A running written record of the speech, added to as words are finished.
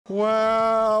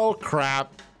Well,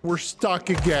 crap. We're stuck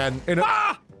again. In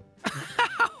a...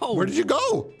 Where did you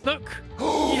go? Look.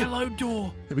 Yellow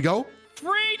door. Here we go.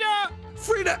 Frida.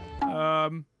 Frida.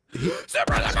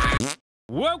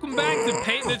 Welcome back to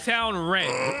Paint the Town Red.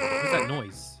 What's that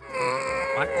noise?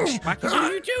 Wacky, what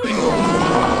are you doing?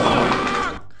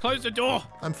 Close the door.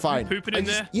 I'm fine. Pooping in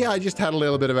there? Yeah, I just had a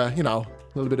little bit of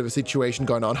a, situation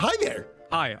going on. Hi there.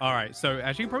 Hi. All right. So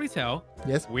as you can probably tell,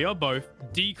 yes, we are both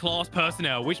D-class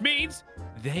personnel, which means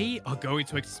they are going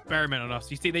to experiment on us.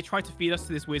 You see, they tried to feed us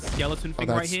to this weird skeleton thing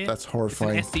right here. That's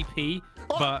horrifying. It's an SCP,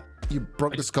 but... You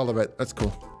broke the skull a bit. That's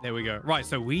cool. There we go. Right,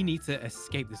 so we need to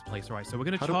escape this place, right? So we're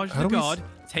going to charge the guard,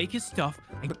 take his stuff,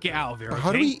 and get out of here, okay?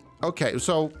 How do we... Okay,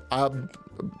 so I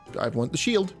want the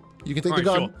shield. You can take the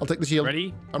gun. Sure. I'll take the shield.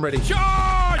 Ready? I'm ready.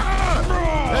 Charge!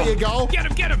 There you go.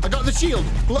 Get him! I got the shield.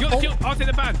 You got the shield. I'll take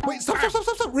the band. Wait, stop.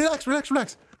 Relax.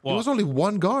 What? There was only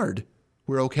one guard.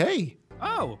 We're okay.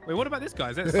 Oh, wait, what about this guy?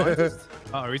 Is that a scientist?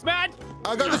 Oh, he's mad.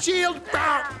 I got the shield.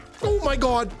 Oh my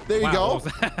god. There you go. What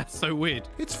was that? So weird.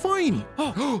 It's fine.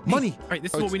 Oh, money. All right,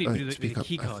 this is what we need. We need the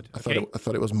key card. I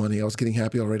thought it was money. I was getting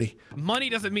happy already. Money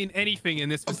doesn't mean anything in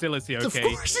this facility, okay? Of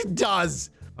course it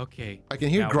does. Okay. I can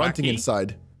hear grunting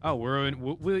inside. Oh, we were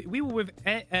with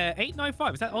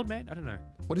 895. Is that old man? I don't know.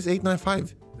 What is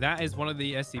 895? That is one of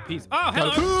the SCPs. Oh,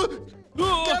 hello.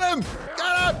 Get him!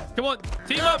 Come on,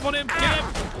 team up on him. Get him.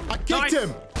 I kicked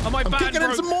him. I'm kicking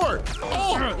him some more.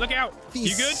 Oh, look out.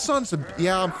 You good? Sons of...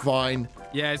 Yeah, I'm fine.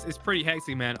 Yeah, it's pretty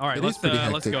hectic, man. All right, let's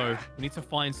go. We need to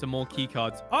find some more key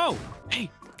cards. Oh, hey.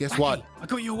 Guess what? I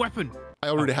got you a weapon. I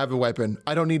already have a weapon.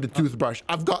 I don't need a toothbrush.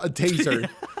 I've got a taser.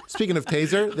 Speaking of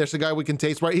taser, there's a guy we can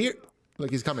tase right here. Look,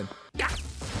 he's coming. Yeah.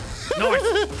 Nice.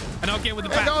 And I'll get with the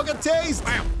bat. Go get tased.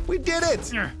 Wow. We did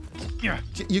it. Yeah.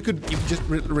 You could just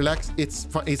relax. It's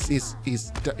fine.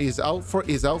 He's out for.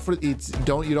 You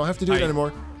don't have to do it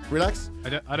anymore. Relax.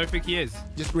 I don't think he is.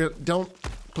 Just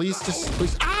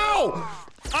please. Ow!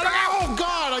 Oh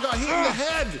God! I got hit in the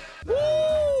head.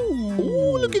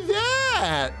 Ooh, look at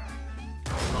that.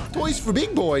 Toys for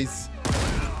big boys.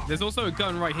 There's also a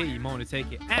gun right here. You might want to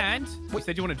take it. And you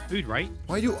said you wanted food, right?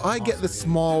 Why do I get the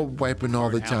small weapon all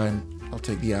the time? I'll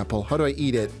take the apple. How do I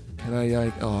eat it? Can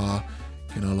I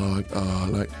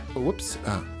whoops.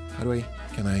 How do I,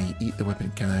 can I eat the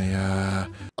weapon? Can I,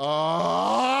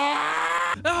 oh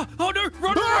no,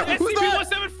 run!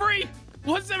 SCP-173!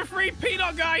 173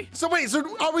 peanut guy! So wait,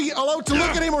 are we allowed to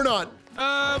look at him or not?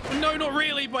 No, not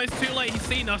really, but it's too late. He's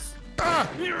seen us.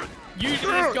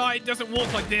 Usually this guy doesn't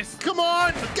walk like this. Come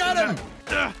on, get him!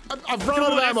 I've run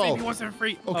out of ammo.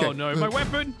 SCP-173. Okay. Oh no, my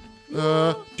weapon.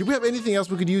 Do we have anything else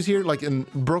we could use here, like in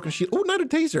broken shield? Oh, not a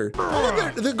taser.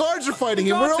 Oh, the guards are fighting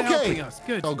him. We're okay.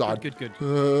 Good. Oh God. Good.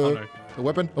 Oh no. A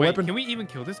weapon. Can we even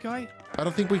kill this guy? I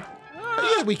don't think we.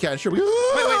 Yeah, we can. Sure. Wait.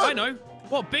 I know.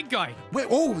 What big guy? Wait.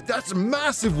 Oh, that's a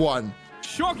massive one.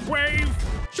 Shockwave.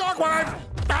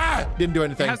 Didn't do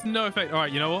anything. It has no effect. All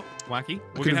right. You know what, Wacky?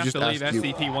 We're gonna have to leave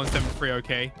SCP-173.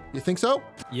 Okay. You think so?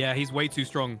 Yeah, he's way too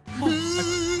strong.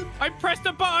 I pressed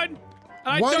a button.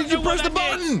 Why did you press the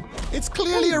button? It's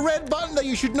clearly a red button that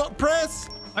you should not press.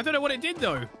 I don't know what it did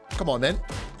though. Come on then.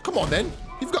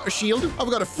 You've got a shield. I've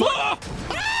got a foot.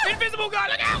 Invisible guy,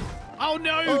 look out! Oh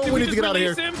no! Oh, we need to get out of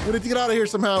here. We need to get out of here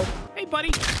somehow. Hey, buddy.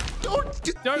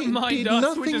 Don't mind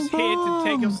us. We're just here to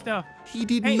take your stuff. He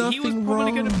did nothing wrong. He was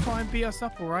probably going to try and beat us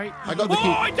up, all right? I got the key.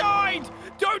 Oh, I died!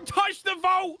 Don't touch the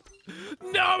vault!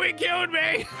 No, it killed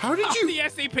me! How did you? The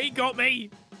SCP got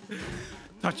me!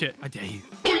 Touch it, I dare you.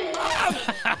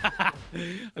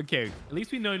 Okay, at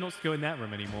least we know not to go in that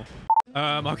room anymore.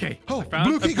 Okay. Oh, I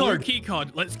found blue key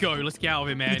card. Let's go. Let's get out of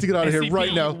here, man. We need to get out of here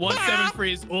right now.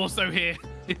 173 is also here.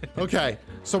 Okay.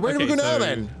 So where do we go now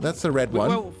then? That's the red one.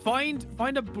 Well, find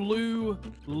a blue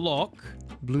lock.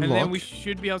 And then we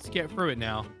should be able to get through it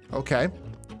now. Okay.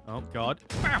 Oh God.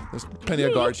 There's plenty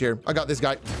of guards here. I got this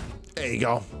guy. There you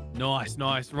go. Nice.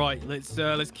 Right,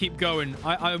 let's keep going.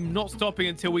 I'm not stopping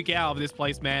until we get out of this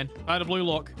place, man. I had a blue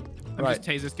lock. Just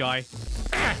tase this guy.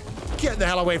 Get the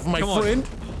hell away from my friend.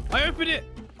 I opened it.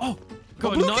 Oh,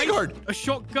 got a blue knife, key card. a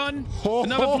shotgun,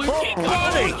 another blue key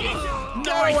card.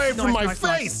 Get away from my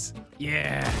face.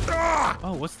 Yeah.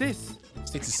 Oh, what's this?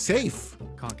 It's a safe.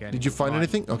 Can't get it. Did you find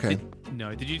anything? Okay.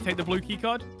 No. Did you take the blue key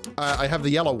card? I have the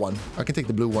yellow one. I can take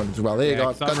the blue one as well. There you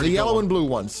go. Got the yellow and blue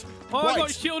ones. Oh, I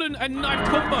got shield and knife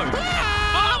combo.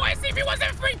 Oh,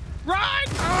 SCP-173.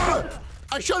 Run!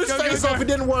 I shot his face off. It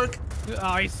didn't work.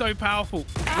 Oh, he's so powerful.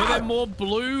 Were there more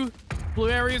blue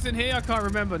areas in here? I can't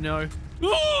remember. No.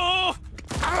 Oh!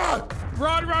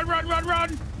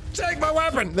 Run! Take my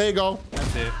weapon. There you go.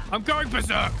 That's it. I'm going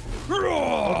berserk.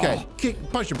 Okay,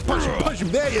 punch him.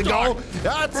 There you go.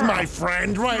 That's my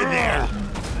friend right there.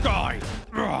 Die.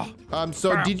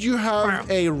 So did you have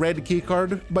a red key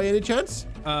card by any chance?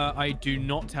 I do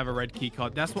not have a red key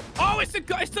card. That's what. Oh, it's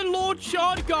the Lord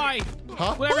Shard guy.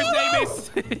 Huh? Whatever his name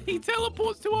is. He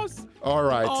teleports to us. All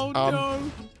right. Oh no.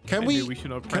 Can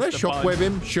I shockwave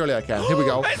him? Surely I can. Here we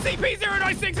go.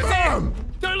 SCP-096 is here.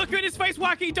 Don't look in his face,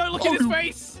 Wacky. Don't look in his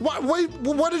face.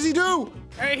 What does he do?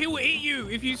 He will eat you.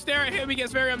 If you stare at him, he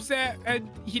gets very upset, and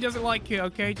he doesn't like it,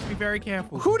 okay? Just be very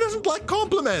careful. Who doesn't like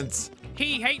compliments?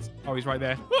 He hates... Oh, he's right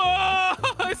there. Oh,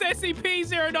 it's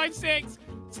SCP-096.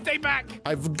 Stay back.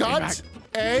 I've got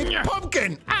a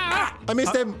pumpkin. I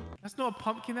missed him. That's not a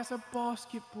pumpkin. That's a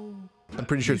basketball. I'm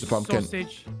pretty sure it's a pumpkin.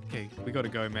 Sausage. Okay, we gotta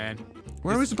go, man.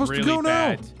 Where are we supposed to go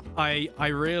now? I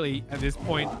really, at this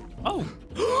point... Oh.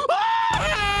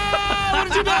 What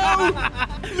did you do?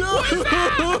 No!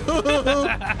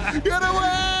 Get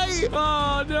away!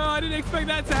 Oh, no, I didn't expect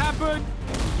that to happen.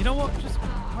 You know what? Just,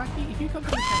 Wacky, if you come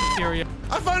to the cafeteria...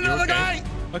 I found another guy!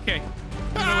 Okay.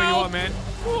 I don't know where you are, man.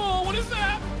 Whoa, what is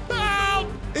that? Help!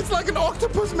 It's like an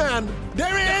octopus man.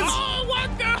 There he is! Oh,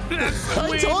 what the? That's so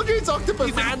I told you it's octopus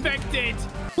He's man. infected.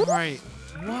 Right.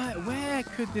 Where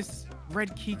could this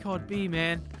red key card be,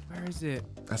 man? Where is it?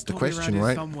 That's the question,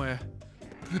 right? Somewhere.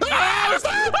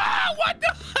 Ah, what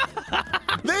the?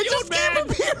 They just keep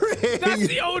appearing. That's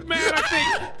the old man, I think.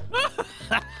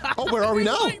 Oh, where are we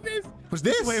now? What's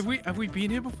this? Wait, have we been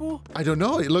here before? I don't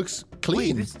know. It looks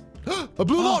clean. Wait, a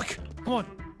blue lock. Come on.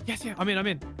 Yes, I'm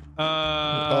in.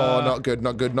 Oh, not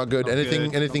good.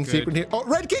 Anything secret here? Oh,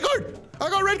 red key card. I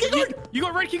got red key card. You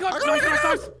got red key card?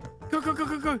 Nice. Go.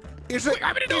 It's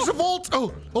a vault.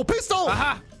 Oh, pistol.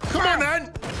 Aha. Come on,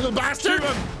 man. Little bastard.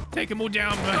 Take them all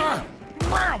down, man.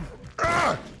 Come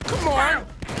on.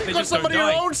 You got somebody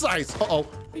your own size. Uh-oh.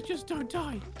 They just don't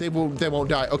die. They won't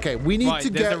die. Okay, we need to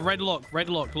get... There's a red lock.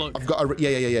 Look. I've got a...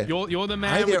 Yeah. You're the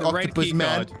man with the red key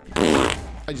card.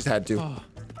 I just had to. Oh,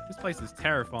 this place is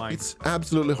terrifying. It's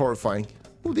absolutely horrifying.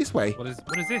 Oh, this way. What is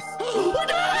this?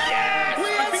 Yes! We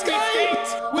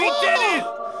escaped! We did it!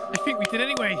 I think we did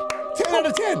anyway. 10 out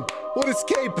of 10. We'll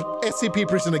escape SCP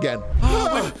Prison again. Oh,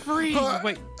 we're free.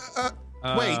 Wait.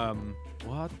 Wait.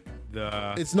 What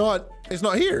the? It's not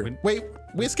here. Wait,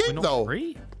 we escaped we're not though.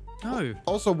 Free? No.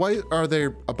 Also, why are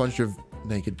there a bunch of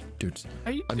naked dudes?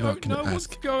 I I'm don't not gonna know ask. what's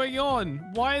going on.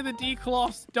 Why are the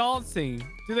D-class dancing?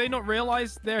 Do they not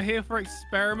realize they're here for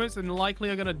experiments and likely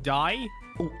are gonna die?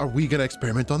 Oh, are we gonna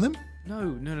experiment on them?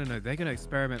 No. They're gonna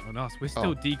experiment on us. We're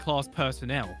still D-class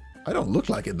personnel. I don't look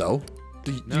like it though.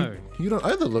 No. You don't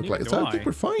either look like it. So I think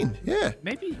we're fine. Yeah.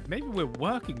 Maybe we're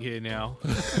working here now.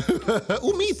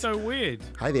 Oh, meat. So weird.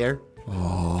 Hi there.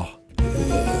 Oh.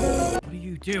 What are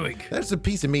you doing? There's a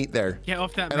piece of meat there. Get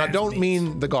off that. And I don't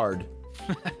mean the guard.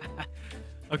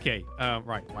 Okay.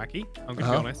 Right, Wacky. I'm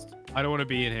gonna be honest. I don't want to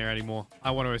be in here anymore.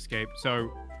 I want to escape.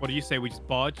 So, what do you say we just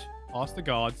barge past the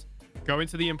guards, go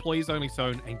into the employees only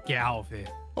zone, and get out of here?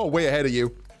 Oh, way ahead of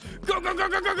you. Go!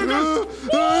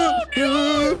 Oh,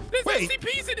 no! There's Wait.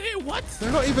 SCPs in here. What?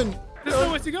 They're not even. There's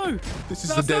nowhere to go. This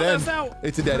is a dead end.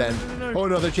 It's a dead end. No. Oh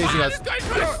no, they're chasing us. This guy's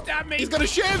trying to stab me. He's gonna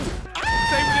shiv. Same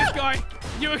with this guy.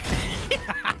 You okay?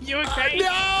 You okay?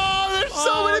 No, there's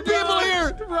so many people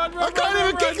here. Run, I can't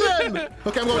even kick them.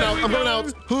 Okay, I'm going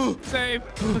out. Save.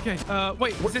 Okay.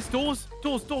 Wait. Is this doors?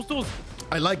 Doors.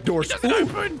 I like doors. It doesn't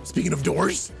open. Speaking of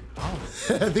doors,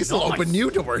 this will open new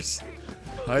doors.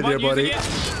 Hi there, on, buddy.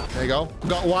 There you go.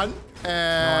 Got one.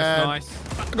 And nice.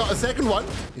 got a second one.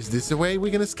 Is this the way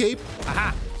we can escape?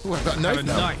 Aha. Oh, I've got a knife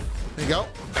now. There you go.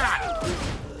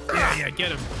 Yeah,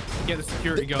 get him. Get the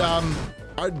security going.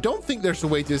 I don't think there's a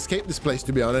way to escape this place,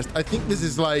 to be honest. I think this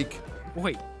is like...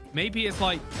 Wait, maybe it's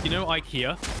like,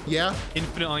 IKEA? Yeah?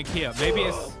 Infinite IKEA. Maybe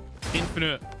it's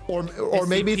infinite... Or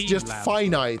maybe it's just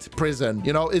finite prison.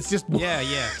 It's just...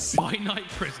 Yeah. Finite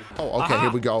prison. Oh, okay, here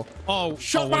we go. Oh,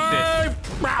 Shockwave!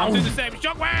 I'm doing the same.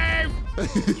 Shockwave!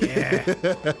 Yeah.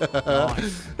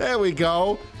 Nice. There we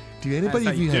go. Do anybody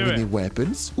of you have any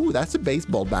weapons? Ooh, that's a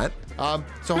baseball bat.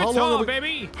 So how long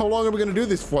are we going to do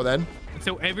this for then?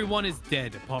 Until everyone is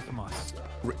dead apart from us.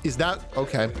 Is that...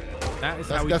 Okay. That's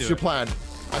how we do it. That's your plan.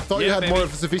 I thought you had more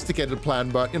of a sophisticated plan,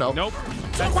 but, Nope.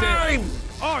 That's it.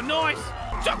 Oh, nice.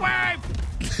 Shockwave!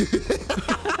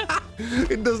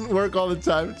 It doesn't work all the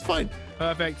time. It's fine.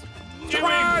 Perfect.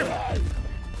 Shockwave!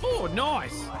 Oh,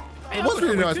 nice. It was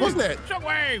really nice, wasn't it?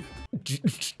 Shockwave!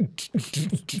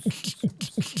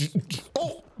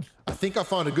 Oh, I think I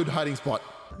found a good hiding spot.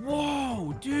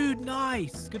 Whoa, dude,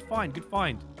 nice. Good find.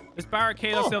 Let's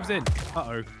barricade ourselves in.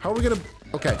 Uh-oh. How are we gonna...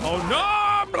 Okay. Oh, no!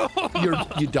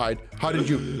 You died. How did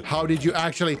you die?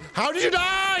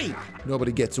 Hey!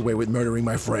 Nobody gets away with murdering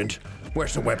my friend.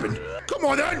 Where's the weapon? Come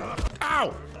on then!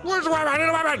 Ow! Where's the weapon? I need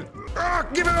a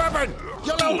weapon! Give me the weapon!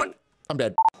 You little bit! I'm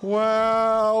dead.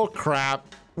 Well,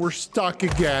 crap. We're stuck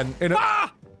again. In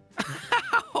a...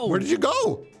 Where did you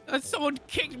go? Someone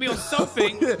kicked me or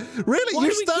something. Really? Why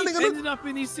You're do we standing keep on ending up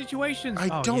in these situations?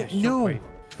 I don't know. Shockwave.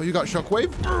 Oh, you got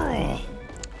shockwave?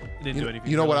 It didn't do anything.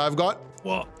 You know what I've got?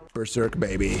 What? Berserk,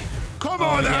 baby. Come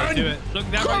on, Yeah, then! do it. Look,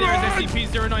 that right there is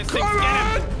SCP-096.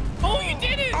 Get him! Oh, you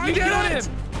did it! I You did got it!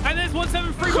 him! And there's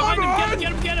 173 behind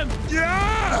him. Get him!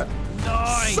 Yeah!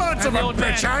 Nice! Sons And of the a old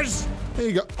man. bitches! There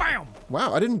you go. Bam!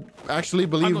 Wow, I didn't actually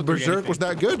believe not doing Berserk was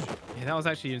that good. Yeah, that was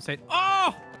actually insane. Oh!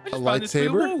 I just A found this through the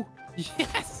lightsaber? wall.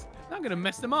 Yes! I'm gonna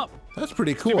mess them up. That's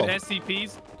pretty cool. Stupid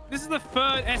SCPs. This is the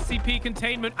third SCP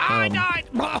containment. I died!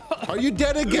 Are you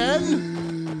dead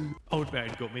again? Old man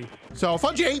got me. So,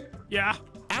 Fudgy, Yeah.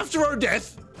 after our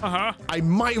death, Uh-huh. I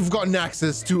might have gotten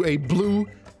access to a blue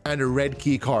and a red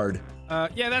key card.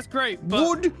 Yeah, that's great. But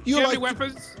Would do you have like any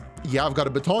weapons? Yeah, I've got a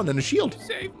baton and a shield.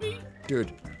 Save me.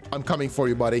 Dude, I'm coming for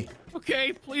you, buddy.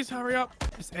 Okay, please hurry up.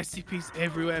 There's SCPs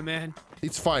everywhere, man.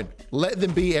 It's fine. Let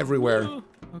them be everywhere. Ooh,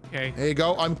 okay. There you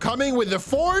go. I'm coming with the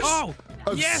force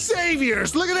of yes!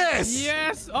 saviors. Look at this.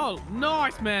 Yes! Oh,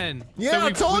 nice, man. Yeah, So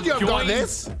I told you I've got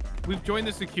this. We've joined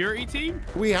the security team?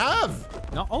 We have.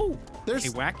 No. Oh, There's- hey,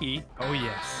 Wacky. Oh,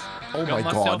 yes. Oh, got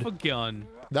my myself God. a gun.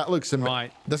 That looks amazing.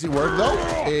 Right. Does it work,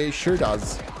 though? It sure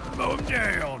does. Mow him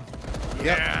down.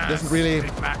 Yeah, doesn't really.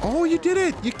 Big back. Oh, you did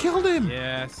it. You killed him.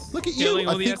 Yes. Look at Killing you.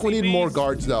 all I the think we need more SCPs.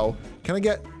 guards, though. Can I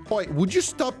get... Oh, wait, would you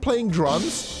stop playing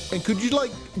drums? And could you,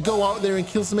 like, go out there and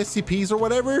kill some SCPs or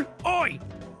whatever? Oi!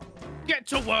 Get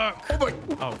to work. Oh, my...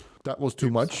 Oh, That was too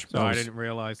much. sorry, I That was- didn't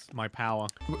realize my power.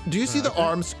 Do you see the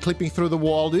arms clipping through the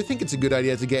wall? Do you think it's a good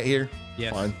idea to get here?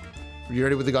 Yes. Fine. Are you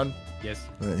ready with the gun? Yes.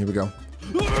 All right, here we go.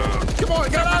 Come on,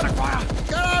 get on!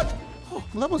 Get on! Well,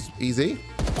 that was easy.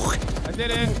 I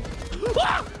did it.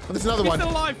 Oh, there's another He's one.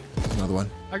 still alive. There's another one.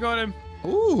 I got him.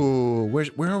 Ooh,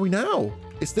 where are we now?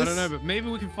 Is this? I don't know, but maybe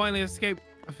we can finally escape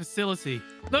a facility.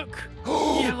 Look!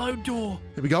 Yellow door.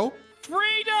 Here we go.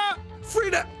 Frida!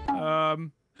 Frida!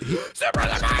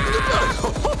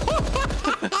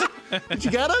 Did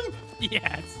you get him?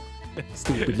 Yes.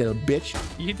 Stupid little bitch.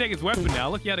 You can take his weapon now.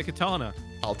 Look, he had a katana.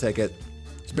 I'll take it.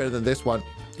 It's better than this one.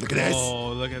 Look at this.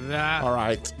 Oh, look at that. All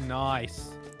right. Nice.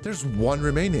 There's one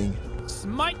remaining.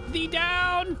 Smite thee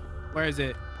down. Where is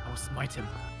it? I'll smite him.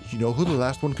 You know who the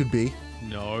last one could be?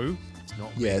 No, it's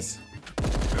not me. Yes.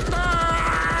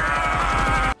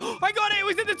 I got it. It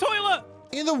was in the toilet.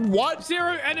 In the what?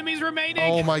 0 enemies remaining.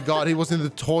 Oh my God, he was in the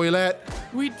toilet.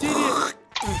 We did it.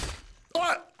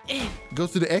 What?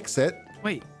 Goes to the exit.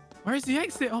 Wait, where's the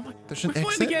exit? Oh my. There's an We're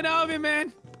finally exit? getting out of here,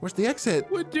 man. Where's the exit?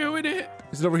 We're doing it.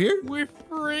 Is it over here? We're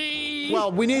free.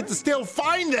 Well, we need to still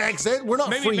find the exit. We're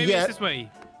not free maybe yet. it's this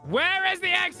way. Where is the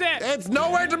exit? It's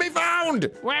nowhere to be found.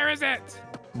 Where is it?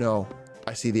 No,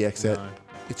 I see the exit. No.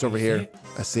 It's over You see here. it?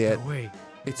 I see it. No way.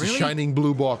 It's Really? a shining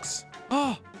blue box.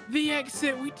 Oh, the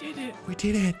exit. We did it. We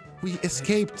did it. We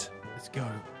escaped. Let's go.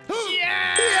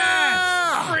 Yes!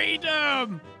 Yeah!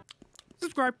 Freedom!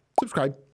 Subscribe. Subscribe.